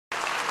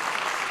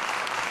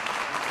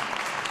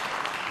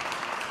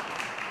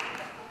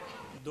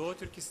Doğu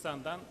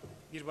Türkistan'dan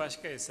bir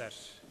başka eser.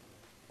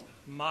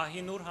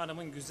 Maynur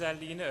Hanım'ın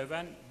güzelliğini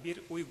öven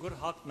bir Uygur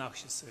halk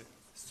nakşısı.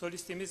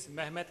 Solistimiz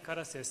Mehmet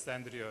Kara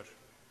seslendiriyor.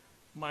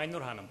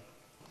 Maynur Hanım.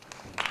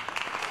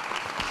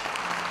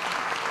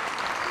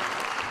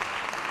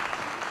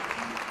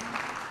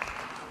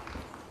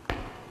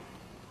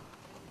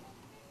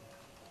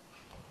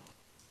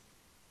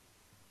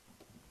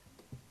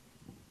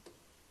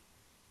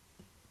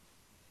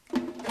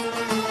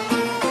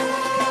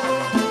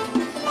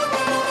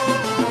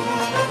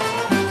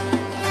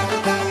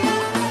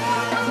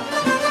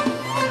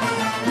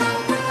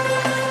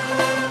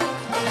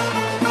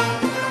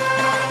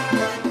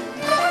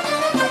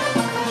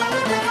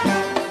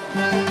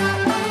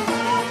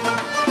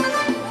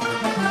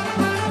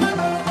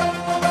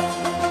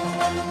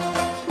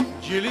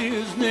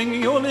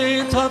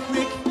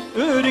 Tatlık,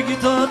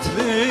 örgü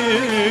tatlı,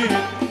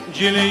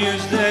 cili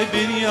yüzde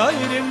bir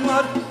yarim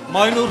var,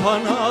 Maynur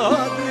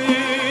Hanadı.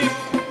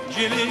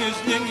 Cili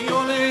yüzlün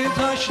yolu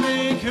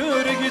taşlık,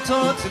 örgü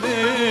tatlı,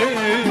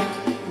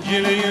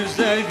 cili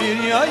yüzde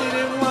bir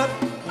yarim var,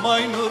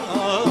 Maynur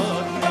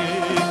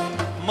Hanim.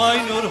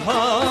 Maynur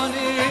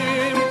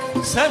Hanim,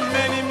 sen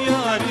benim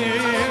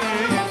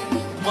yarim,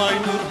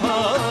 Maynur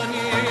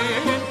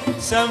Hanim,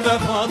 sen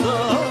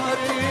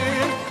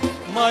vefadarım,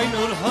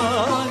 Maynur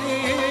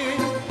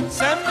Hanim,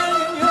 sen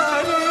benim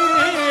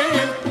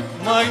yarim,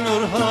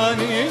 Maynur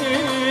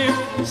Hanim,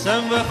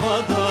 sen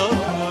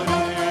vefadarım.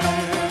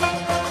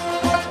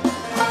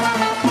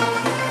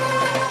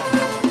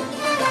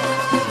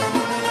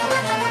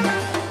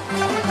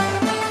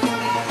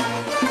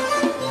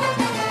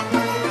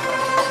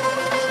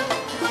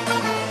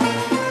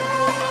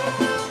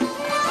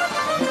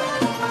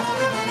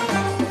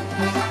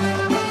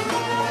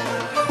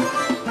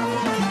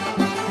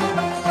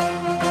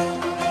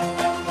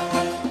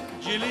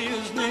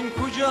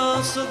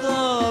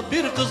 Da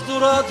bir kız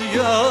duradı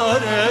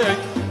yarek,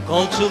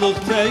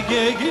 kalçılık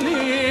tege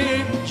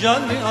gelip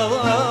canlı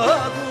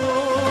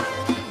aladur.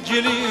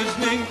 Cili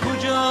yüzünün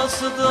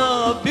kucası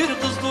da bir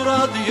kız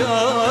duradı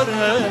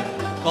yarek,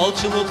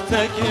 kalçılık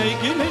tege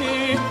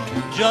gelip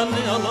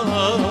canlı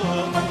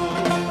aladur.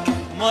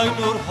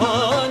 Maynur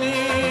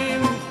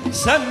Hanim,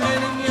 sen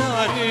benim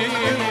yarim,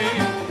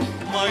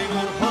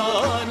 Maynur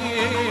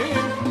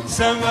Hanim,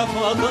 sen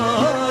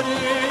vefadarım,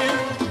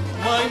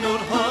 Maynur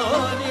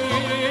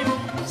Hanim,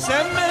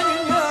 sen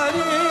benim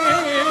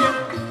yarim,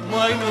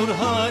 Maynur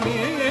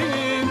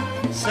Hanim,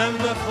 sen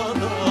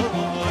vefadarım.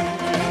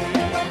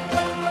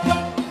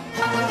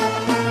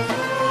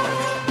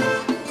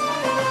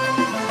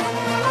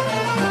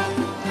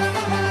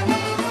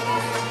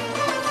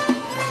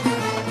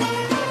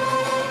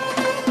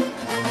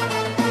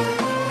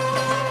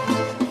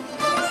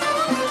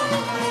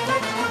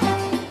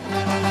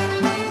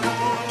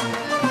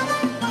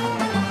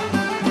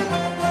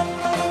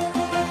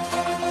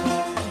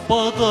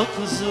 Bağda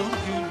kızıl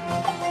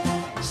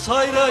gül,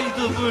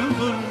 sayraydı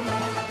bülbül.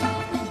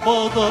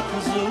 Bağda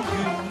kızıl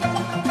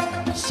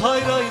gül,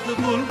 sayraydı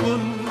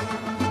bülbül.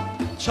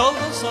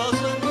 Çaldı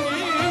sazını,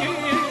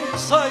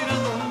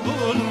 sayrılın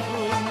bülbül.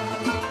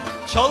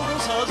 Çaldı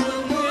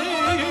sazını,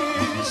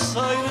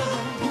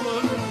 sayrılın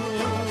bülbül.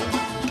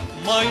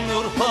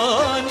 Maynur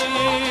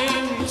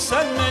Hanim,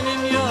 sen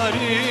benim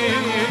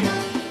yarim,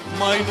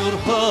 Maynur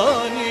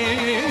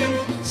Hanim,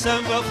 sen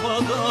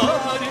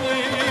vefadarım,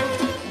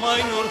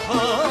 Maynur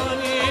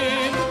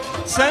Hanim,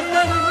 sen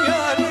benim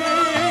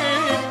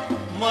yarim,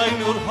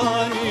 Maynur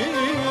Hanim.